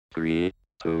3,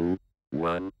 2,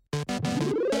 1.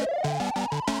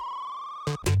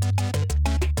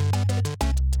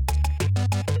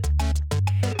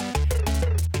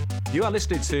 You are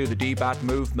listening to the D-Bad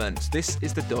Movement. This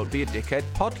is the Don't Be a Dickhead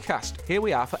podcast. Here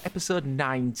we are for episode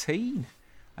 19.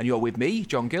 And you're with me,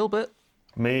 John Gilbert.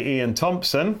 Me, Ian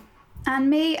Thompson. And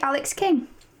me, Alex King.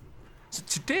 So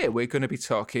today we're going to be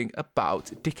talking about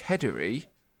dickheadery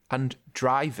and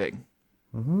driving.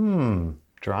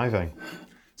 Driving.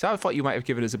 So I thought you might have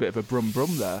given us a bit of a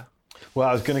brum-brum there. Well,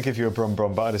 I was going to give you a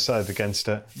brum-brum, but I decided against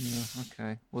it. Yeah,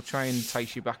 okay. We'll try and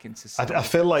entice you back into I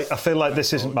feel like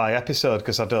this isn't my episode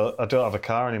because I don't have a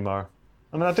car anymore.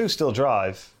 I mean, I do still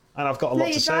drive, and I've got a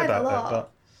lot to say about it,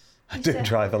 but I do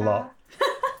drive a lot.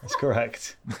 That's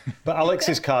correct. But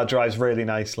Alex's car drives really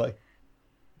nicely.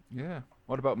 Yeah.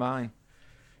 What about mine?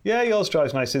 Yeah, yours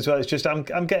drives nicely as well. It's just I'm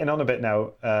getting on a bit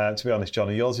now, to be honest,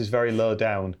 Johnny. Yours is very low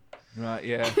down. Right,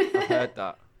 yeah. I've heard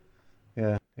that.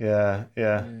 Yeah.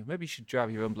 Maybe you should drive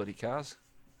your own bloody cars.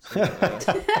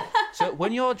 So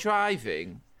when you're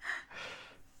driving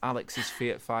Alex's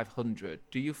Fiat 500,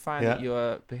 do you find that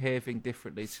you're behaving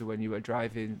differently to when you were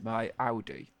driving my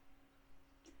Audi?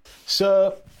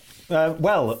 So,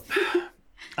 well,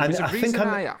 and There's a reason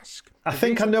I ask. I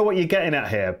think I know what you're getting at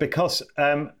here because,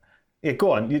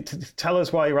 go on, tell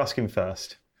us why you're asking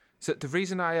first. So the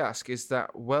reason I ask is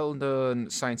that well-known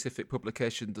scientific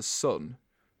publication, The Sun,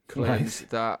 claims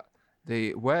that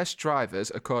the worst drivers,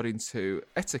 according to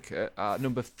Etiquette, are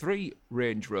number 3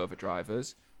 Range Rover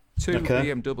drivers, 2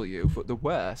 BMW, but the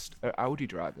worst are Audi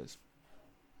drivers.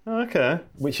 Okay,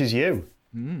 which is you.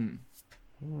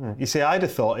 You see, I'd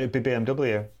have thought it'd be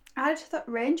BMW. I'd have thought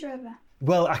Range Rover.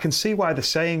 Well, I can see why they're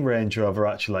saying Range Rover,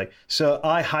 actually. So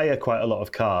I hire quite a lot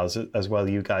of cars, as well,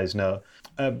 you guys know,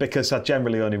 because I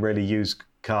generally only really use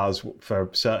cars for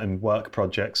certain work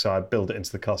projects, so I build it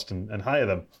into the cost and hire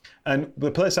them. And the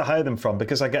place I hire them from,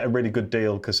 because I get a really good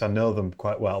deal because I know them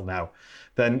quite well now,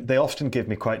 then they often give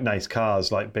me quite nice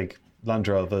cars, like big Land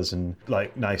Rovers and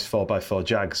like nice 4x4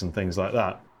 Jags and things like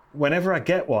that. Whenever I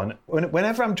get one,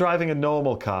 whenever I'm driving a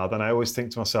normal car, then I always think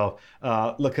to myself,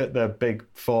 look at the big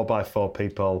 4x4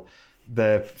 people.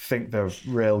 They think they're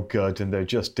real good and they're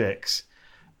just dicks.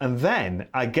 And then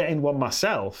I get in one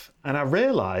myself and I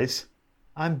realise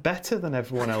I'm better than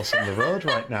everyone else on the road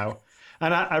right now.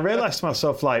 And I realised to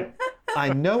myself, like,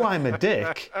 I know I'm a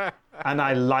dick and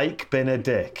I like being a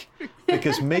dick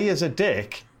because me as a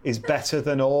dick is better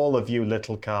than all of you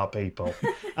little car people.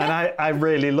 And I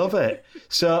really love it.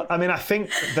 So, I mean, I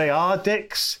think they are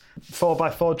dicks,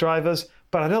 4x4 drivers,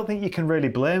 but I don't think you can really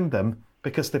blame them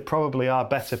because they probably are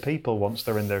better people once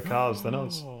they're in their cars than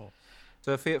us.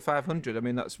 So a Fiat 500, I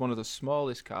mean, that's one of the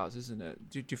smallest cars, isn't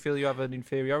it? Do you feel you have an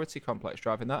inferiority complex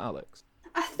driving that, Alex?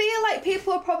 I feel like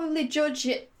people will probably judge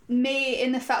me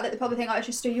in the fact that they probably think, oh, it's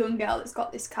just a young girl that's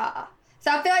got this car.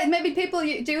 So I feel like maybe people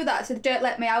do that, so they don't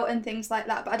let me out and things like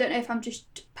that. But I don't know if I'm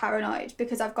just paranoid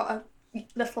because I've got a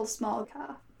little small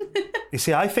car. You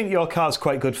see, I think your car's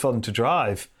quite good fun to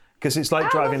drive because it's like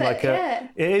driving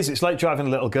It is. It's like driving a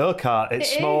little go-kart.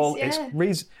 It's small.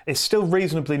 It's still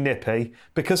reasonably nippy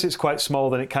because it's quite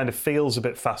small. Then it kind of feels a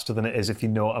bit faster than it is, if you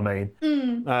know what I mean.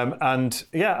 And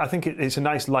yeah, I think it's a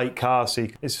nice light car. So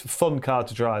it's a fun car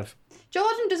to drive.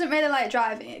 Jordan doesn't really like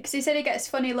driving it because he said he gets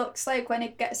funny looks like when he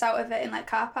gets out of it in like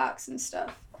car parks and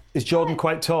stuff. Is Jordan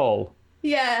quite tall?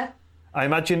 Yeah. I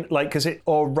imagine, like, because it's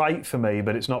all right for me,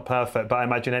 but it's not perfect. But I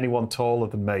imagine anyone taller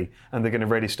than me, and they're going to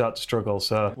really start to struggle.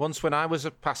 So once when I was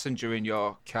a passenger in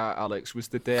your car, Alex, was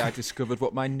the day I discovered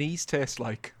what my knees taste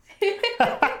like.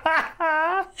 Your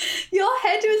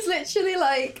head was literally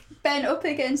like bent up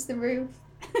against the roof.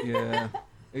 Yeah.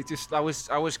 It just, I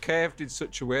was curved in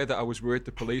such a way that I was worried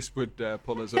the police would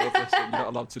pull us over, so you're not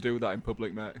allowed to do that in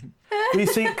public, mate. Well, you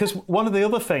see, because one of the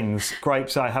other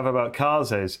gripes I have about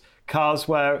cars is cars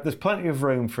where there's plenty of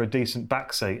room for a decent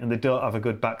back seat and they don't have a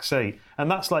good back seat.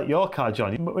 And that's like your car,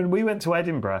 John. When we went to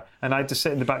Edinburgh and I had to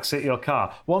sit in the back seat of your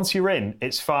car, once you're in,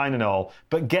 it's fine and all.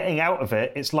 But getting out of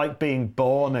it, it's like being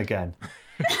born again.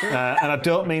 And I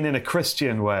don't mean in a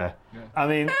Christian way. Yeah. I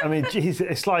mean, geez,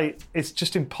 it's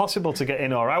just impossible to get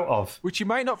in or out of. Which you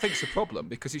might not think's a problem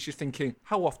because you're just thinking,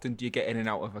 how often do you get in and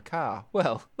out of a car?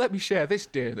 Well, let me share this,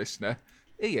 dear listener.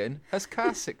 Ian has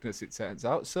car sickness, it turns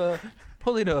out, so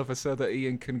pulling over so that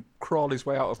Ian can crawl his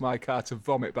way out of my car to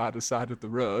vomit by the side of the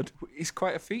road is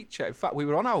quite a feature. In fact, we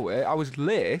were on our way. I was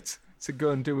late to go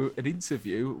and do an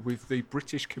interview with the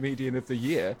British Comedian of the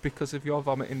Year because of your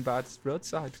vomiting bad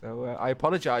roadside. So I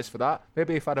apologise for that.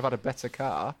 Maybe if I'd have had a better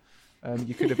car,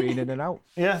 you could have been in and out.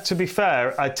 Yeah, to be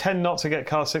fair, I tend not to get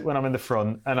car sick when I'm in the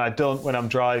front, and I don't when I'm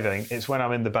driving. It's when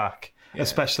I'm in the back.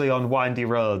 especially on windy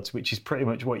roads, which is pretty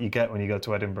much what you get when you go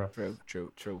to Edinburgh.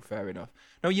 True. Fair enough.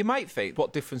 Now, you might think,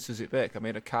 what difference does it make? I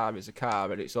mean, a car is a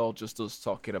car, and it's all just us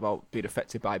talking about being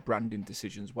affected by branding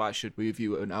decisions. Why should we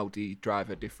view an Audi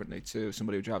driver differently to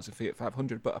somebody who drives a Fiat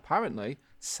 500? But apparently,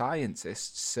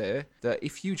 scientists say that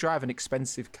if you drive an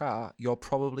expensive car, you're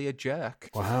probably a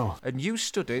jerk. Wow. A new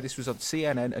study, this was on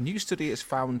CNN, a new study has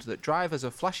found that drivers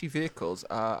of flashy vehicles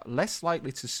are less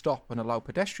likely to stop and allow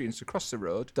pedestrians to cross the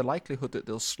road. The likelihood that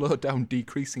they'll slow down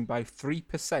decreasing by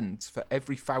 3% for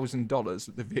every $1,000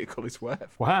 that the vehicle is worth.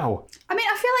 Wow. I mean,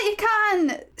 I feel like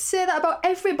you can say that about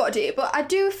everybody, but I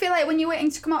do feel like when you're waiting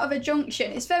to come out of a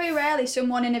junction, it's very rarely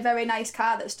someone in a very nice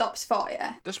car that stops for you.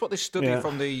 That's what this study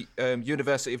from the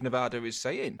University of Nevada is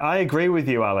saying. I agree with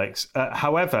you, Alex.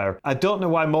 However, I don't know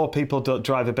why more people don't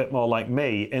drive a bit more like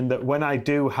me, in that when I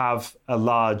do have a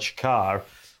large car,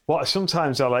 what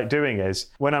sometimes I like doing is,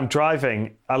 when I'm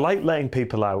driving, I like letting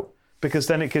people out, because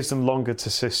then it gives them longer to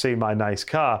see my nice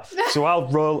car. So I'll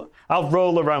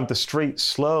roll around the street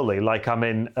slowly, like I'm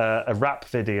in a rap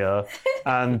video,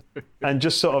 and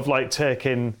just sort of like take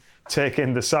in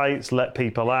the sights, let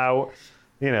people out.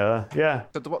 Yeah.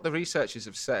 So what the researchers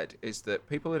have said is that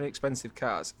people in expensive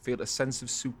cars feel a sense of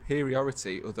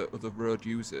superiority over other road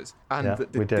users, and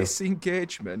that the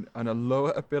disengagement and a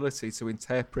lower ability to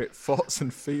interpret thoughts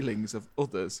and feelings of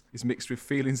others is mixed with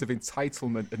feelings of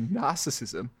entitlement and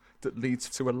narcissism that leads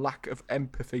to a lack of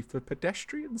empathy for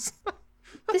pedestrians.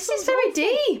 This is very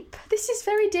deep.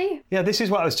 Yeah, this is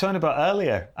what I was talking about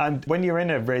earlier. And when you're in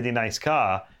a really nice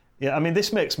car, yeah, I mean,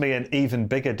 this makes me an even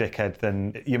bigger dickhead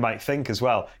than you might think as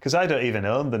well, because I don't even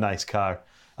own the nice car.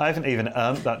 I haven't even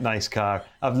earned that nice car.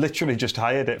 I've literally just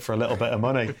hired it for a little bit of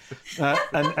money.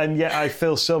 And yet I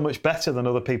feel so much better than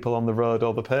other people on the road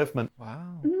or the pavement.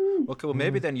 Wow. Okay, well,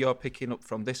 maybe then you're picking up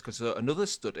from this, because another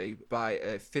study by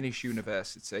a Finnish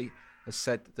university has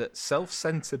said that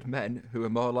self-centered men who are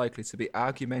more likely to be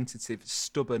argumentative,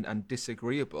 stubborn and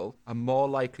disagreeable are more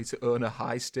likely to own a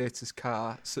high-status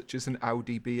car, such as an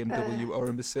Audi, BMW or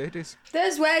a Mercedes.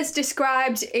 Those words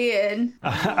described Ian. So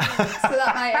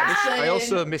that might explain. I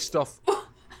also missed off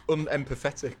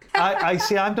unempathetic. I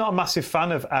see, I'm not a massive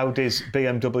fan of Audis,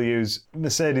 BMWs.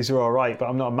 Mercedes are all right, but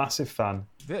I'm not a massive fan.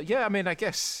 Yeah, I mean, I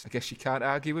guess you can't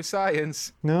argue with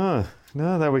science. No,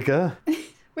 there we go.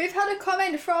 We've had a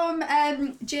comment from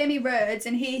Jamie Rhodes,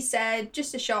 and he said,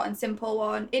 just a short and simple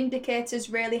one, indicators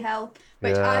really help,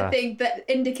 which I think that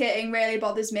indicating really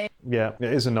bothers me. Yeah,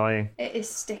 it is annoying. It is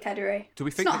stickheadery. Do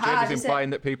we think that Jamie's implying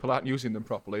that people aren't using them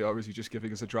properly, or is he just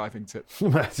giving us a driving tip?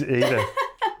 Either.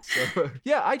 So,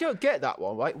 yeah, I don't get that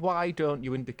one. Like, why don't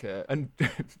you indicate? And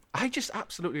I just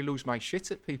absolutely lose my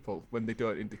shit at people when they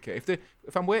don't indicate.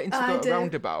 If I'm waiting to go a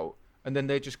roundabout and then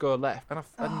they just go left,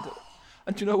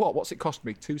 and do you know what? What's it cost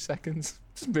me? 2 seconds?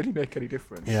 It doesn't really make any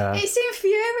difference. Yeah. It's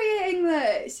infuriating,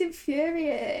 though. It's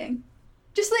infuriating.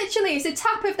 Just literally, it's a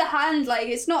tap of the hand. Like,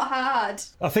 it's not hard.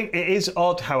 I think it is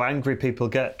odd how angry people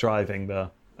get driving,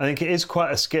 though. I think it is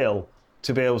quite a skill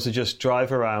to be able to just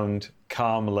drive around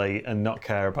calmly and not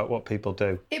care about what people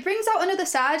do. It brings out another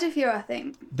side of you, I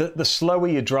think. The slower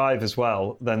you drive as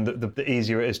well, then the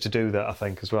easier it is to do that, I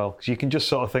think, as well. Because you can just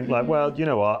sort of think like, well, you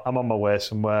know what, I'm on my way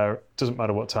somewhere. It doesn't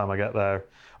matter what time I get there.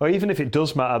 Or even if it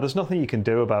does matter, there's nothing you can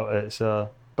do about it. So,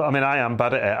 but I mean, I am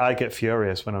bad at it. I get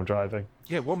furious when I'm driving.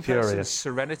 Yeah, one person's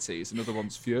serenity is another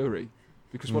one's fury.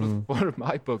 Because one of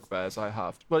my bugbears I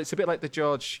have, well, it's a bit like the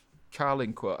George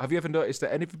Carlin quote. Have you ever noticed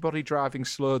that anybody driving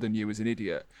slower than you is an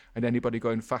idiot and anybody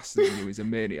going faster than you is a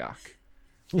maniac?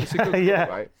 It's a good quote,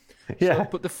 right? Yeah. So,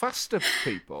 but the faster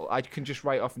people, I can just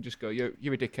write off and just go, you're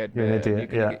a dickhead, You're an mate,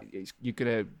 idiot, you're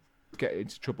going to get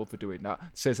into trouble for doing that,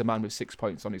 says a man with 6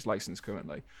 points on his licence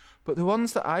currently. But the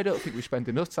ones that I don't think we spend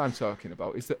enough time talking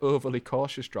about is the overly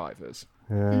cautious drivers.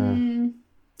 Yeah.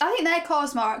 I think they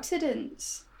cause more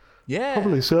accidents. Yeah.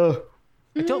 Probably so.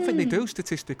 I don't think they do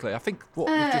statistically. I think what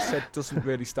we've just said doesn't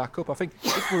really stack up. I think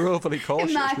if we're overly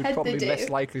cautious, we're probably less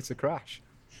likely to crash.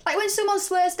 Like when someone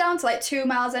slows down to like 2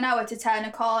 miles an hour to turn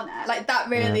a corner, like that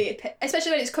really,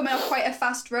 especially when it's coming off quite a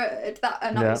fast road, that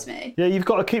annoys me. Yeah, you've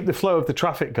got to keep the flow of the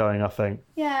traffic going, I think.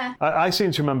 Yeah. I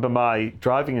seem to remember my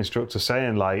driving instructor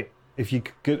saying, like, if you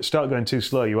start going too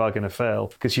slow, you are going to fail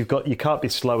because you can't be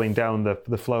slowing down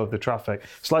the flow of the traffic.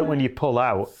 It's like when you pull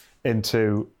out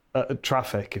into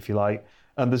traffic, if you like,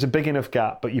 and there's a big enough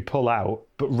gap, but you pull out,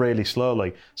 but really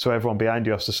slowly, so everyone behind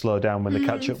you has to slow down when they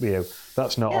catch up with you.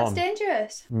 That's not on. That's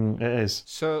dangerous. It is.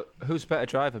 So, who's a better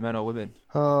driver, men or women?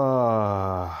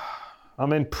 I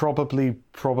mean,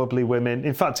 probably women.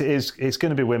 In fact, it's going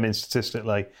to be women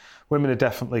statistically. Women are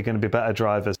definitely going to be better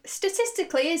drivers.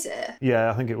 Statistically, is it?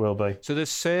 Yeah, I think it will be. So there's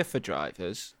safer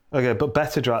drivers Okay, but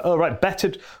better drive. Oh, right,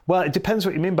 better. Well, it depends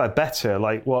what you mean by better.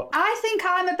 Like what? I think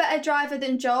I'm a better driver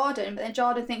than Jordan, but then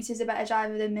Jordan thinks he's a better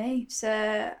driver than me.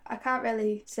 So I can't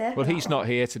really say. Well, that he's one. not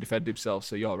here to defend himself,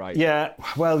 so you're right. Yeah,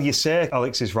 well, you say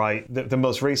Alex is right. The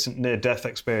most recent near-death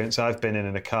experience I've been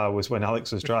in a car was when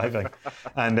Alex was driving,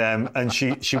 and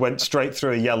she went straight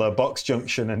through a yellow box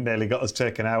junction and nearly got us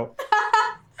taken out.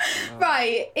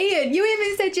 Right, Ian, you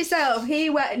even said yourself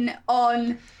he went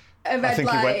on a red I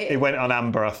think light. he went on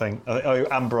amber. I think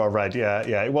amber or red. Yeah.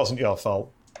 It wasn't your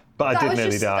fault, but I did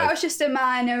nearly die. That was just a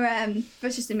minor, it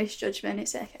was just a misjudgment.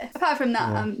 It's okay. Apart from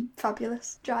that, I'm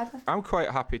fabulous driver. I'm quite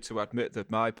happy to admit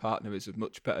that my partner is a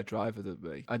much better driver than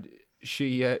me. And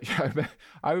she,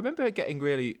 I remember her getting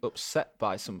really upset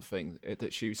by something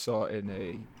that she saw in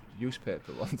a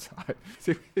newspaper one time.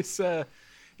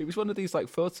 It was one of these like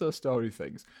photo story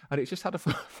things, and it just had a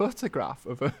photograph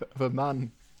of a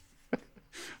man,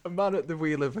 a man at the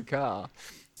wheel of a car,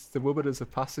 the woman as a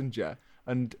passenger,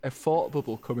 and a thought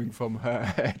bubble coming from her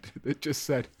head that just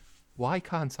said, "Why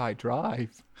can't I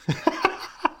drive?"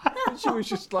 And she was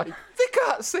just like, "They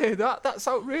can't say that. That's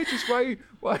outrageous. Why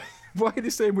are they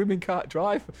saying women can't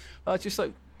drive?" I was just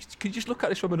like, can you just look at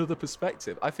this from another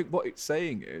perspective? I think what it's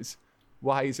saying is,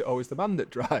 why is it always the man that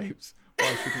drives?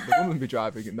 Why shouldn't the woman be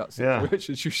driving in that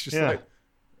situation? She was just like,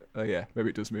 oh yeah, maybe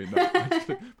it does mean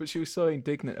that. But she was so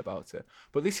indignant about it.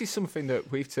 But this is something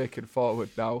that we've taken forward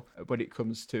now when it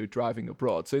comes to driving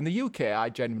abroad. So in the UK, I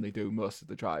generally do most of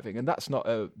the driving, and that's not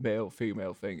a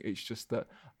male-female thing. It's just that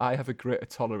I have a greater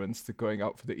tolerance to going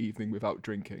out for the evening without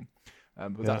drinking.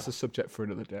 But that's a subject for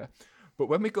another day. But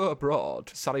when we go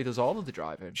abroad, Sally does all of the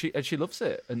driving. She loves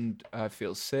it and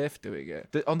feels safe doing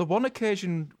it. On the one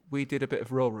occasion we did a bit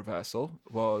of role reversal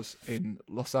was in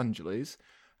Los Angeles,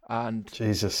 and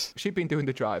Jesus, she'd been doing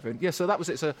the driving. Yeah, so that was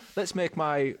it. So let's make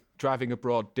my driving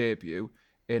abroad debut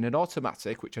in an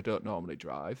automatic, which I don't normally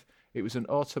drive. It was an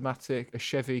automatic, a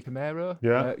Chevy Camaro.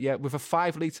 With a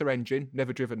 5-litre engine,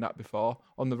 never driven that before,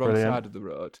 on the wrong side of the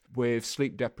road, with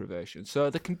sleep deprivation.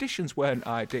 So the conditions weren't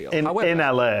ideal. However, in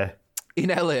LA. In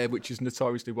LA, which is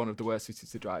notoriously one of the worst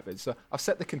cities to drive in. So I've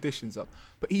set the conditions up,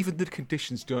 but even the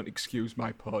conditions don't excuse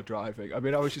my poor driving. I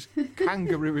mean, I was just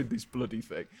kangarooing this bloody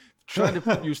thing, trying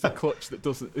to use the clutch that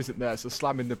isn't there, so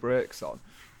slamming the brakes on.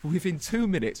 Within 2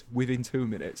 minutes,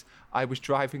 I was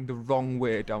driving the wrong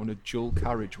way down a dual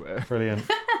carriageway. Brilliant.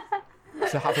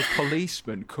 To have a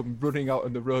policeman come running out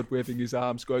on the road waving his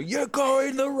arms going, "You're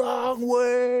going the wrong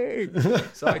way!"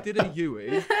 So I did a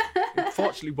U-E. It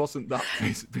fortunately wasn't that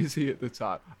busy at the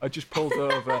time. I just pulled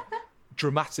over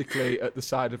dramatically at the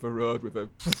side of a road with a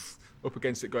up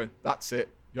against it going, "That's it.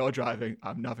 You're driving,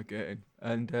 I'm navigating."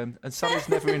 And Sally's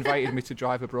never invited me to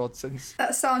drive abroad since.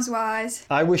 That sounds wise.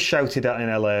 I was shouted at in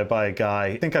LA by a guy.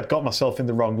 I think I'd got myself in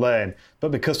the wrong lane, but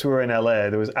because we were in LA,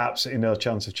 there was absolutely no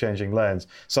chance of changing lanes.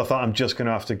 So I thought, I'm just going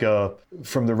to have to go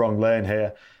from the wrong lane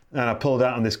here. And I pulled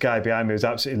out on this guy behind me who was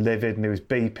absolutely livid, and he was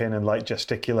beeping and like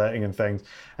gesticulating and things.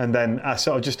 And then I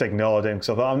sort of just ignored him because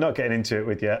I thought, I'm not getting into it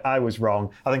with you. I was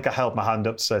wrong. I think I held my hand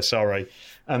up to say sorry.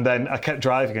 And then I kept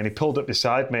driving, and he pulled up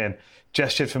beside me and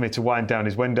gestured for me to wind down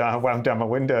his window. I wound down my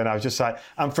window, and I was just like,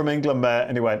 "I'm from England, mate."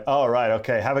 And he went, "Oh, right,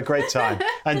 okay, have a great time,"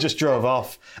 and just drove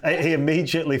off. He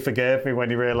immediately forgave me when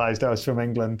he realised I was from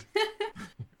England.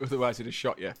 Otherwise, he'd have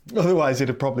shot you. Otherwise, he'd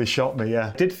have probably shot me,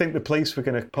 yeah. I did think the police were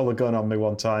going to pull a gun on me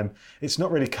one time. It's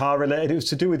not really car related. It was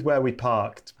to do with where we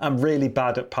parked. I'm really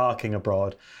bad at parking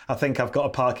abroad. I think I've got a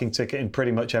parking ticket in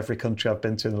pretty much every country I've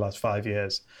been to in the last 5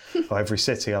 years, or every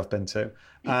city I've been to.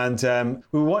 And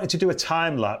we wanted to do a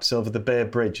time lapse over the Bay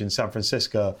Bridge in San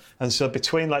Francisco. And so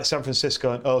between like San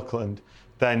Francisco and Oakland,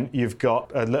 then you've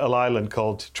got a little island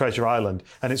called Treasure Island,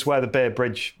 and it's where the Bay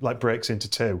Bridge like breaks into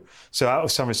two. So out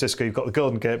of San Francisco, you've got the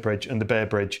Golden Gate Bridge and the Bay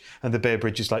Bridge, and the Bay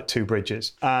Bridge is like two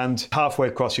bridges. And halfway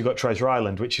across, you've got Treasure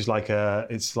Island, which is like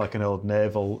an old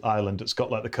naval island that's got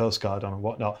like the Coast Guard on and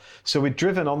whatnot. So we'd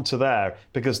driven onto there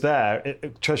because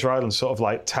Treasure Island sort of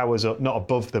like towers up, not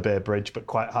above the Bay Bridge, but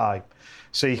quite high.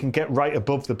 So you can get right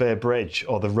above the Bay Bridge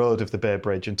or the road of the Bay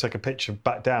Bridge and take a picture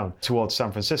back down towards San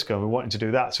Francisco. And we wanted to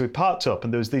do that. So we parked up,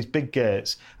 and there was these big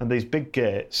gates, and these big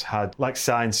gates had like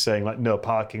signs saying like no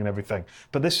parking and everything.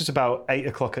 But this was about 8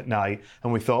 o'clock at night,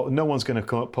 and we thought no one's going to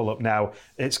come up, pull up now.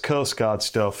 It's Coast Guard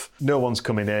stuff. No one's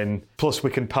coming in. Plus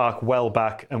we can park well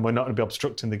back, and we're not going to be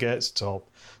obstructing the gates at all.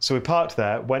 So we parked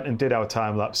there, went and did our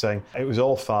time lapsing. It was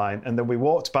all fine. And then we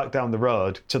walked back down the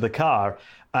road to the car,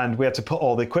 and we had to put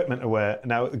all the equipment away.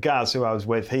 Now, Gaz, who I was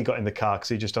with, he got in the car because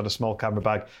he just had a small camera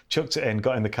bag, chucked it in,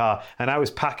 got in the car, and I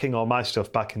was packing all my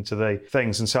stuff back into the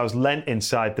things. And so I was leant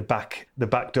inside the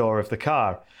back door of the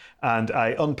car, and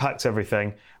I unpacked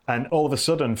everything. And all of a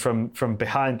sudden, from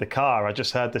behind the car, I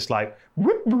just heard this like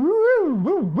whoop, whoop,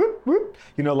 whoop, whoop, whoop.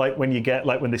 You know, like when you get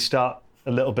like when they start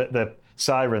a little bit the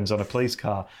sirens on a police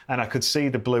car, and I could see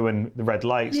the blue and the red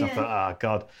lights. And I thought,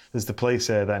 God, there's the police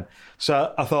here then.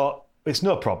 So I thought, it's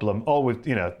no problem.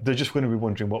 They're just going to be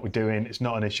wondering what we're doing. It's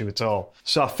not an issue at all.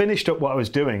 So I finished up what I was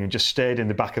doing and just stayed in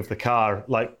the back of the car,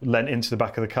 like leant into the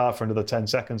back of the car for another 10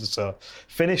 seconds or so.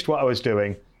 Finished what I was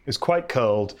doing. It was quite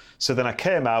cold. So then I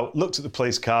came out, looked at the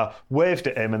police car, waved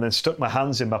at him, and then stuck my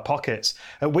hands in my pockets.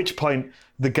 At which point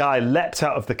the guy leapt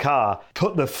out of the car,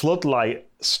 put the floodlight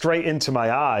straight into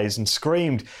my eyes and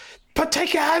screamed, "But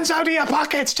take your hands out of your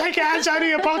pockets! Take your hands out of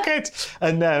your pockets!"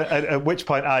 And at which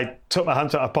point I took my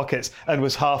hands out of pockets and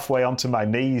was halfway onto my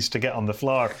knees to get on the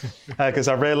floor because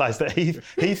I realised that he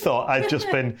thought I'd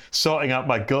just been sorting out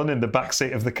my gun in the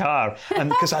backseat of the car, and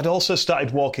because I'd also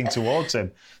started walking towards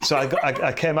him. So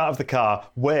I came out of the car,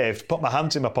 waved, put my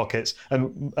hands in my pockets,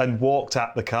 and walked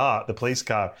at the police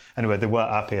car. Anyway, they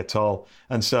weren't happy at all.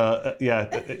 And so,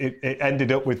 it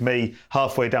ended up with me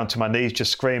halfway down to my knees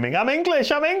just screaming, "I'm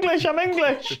English, I'm English, I'm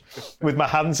English," with my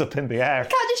hands up in the air.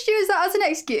 Can't just use that as an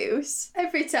excuse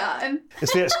every time.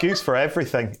 It's the excuse for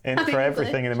everything in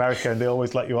America, and they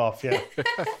always let you off. Yeah.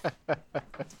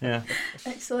 Yeah.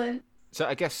 Excellent. So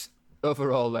I guess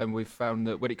overall then we've found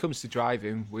that when it comes to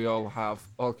driving, we all have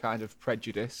all kind of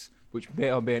prejudice, which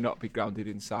may or may not be grounded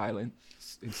in science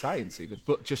even,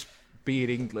 but just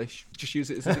being English, just use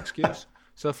it as an excuse.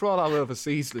 So for all our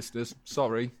overseas listeners,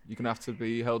 sorry, you're going to have to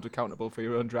be held accountable for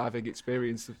your own driving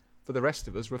experience. For the rest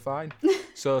of us, we're fine.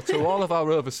 So to all of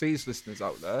our overseas listeners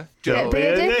out there, don't be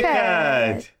a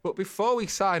dickhead. But before we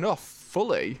sign off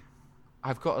fully,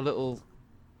 I've got a little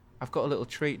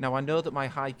treat. Now I know that my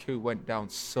haiku went down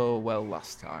so well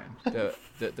last time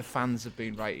that the fans have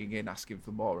been writing in asking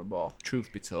for more and more.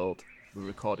 Truth be told, we're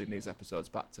recording these episodes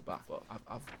back to back, but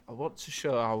I want to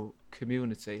show our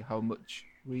community how much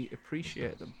we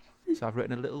appreciate them. So I've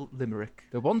written a little limerick.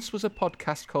 There once was a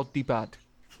podcast called Debad,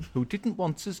 who didn't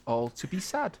want us all to be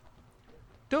sad.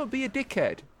 Don't be a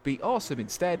dickhead, be awesome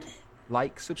instead.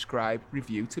 Like, subscribe,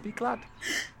 review to be glad.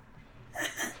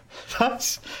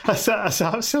 That's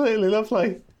absolutely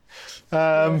lovely.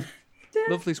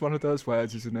 Lovely's one of those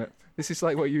words, isn't it? This is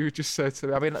like what you just said to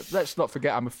me. I mean, let's not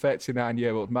forget I'm a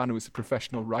 39-year-old man who was a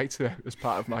professional writer as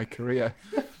part of my career.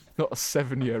 Not a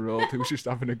 7-year-old who was just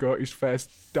having a go at his first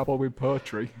dabble with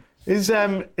poetry. Is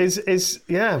the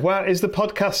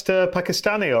podcast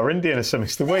Pakistani or Indian or something?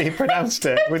 It's the way he pronounced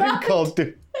it. We didn't call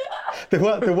there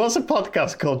was a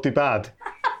podcast called Debad.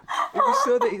 It was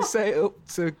so that it set up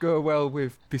to go well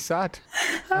with be sad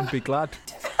and be glad.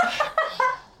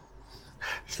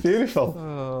 It's beautiful.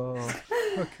 Oh,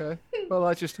 okay. Well,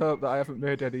 I just hope that I haven't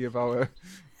made any of our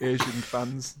Asian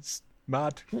fans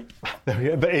mad.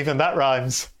 But even that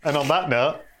rhymes. And on that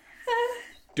note,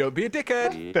 don't be a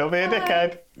dickhead. Don't be a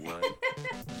dickhead.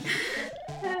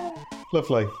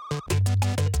 Lovely.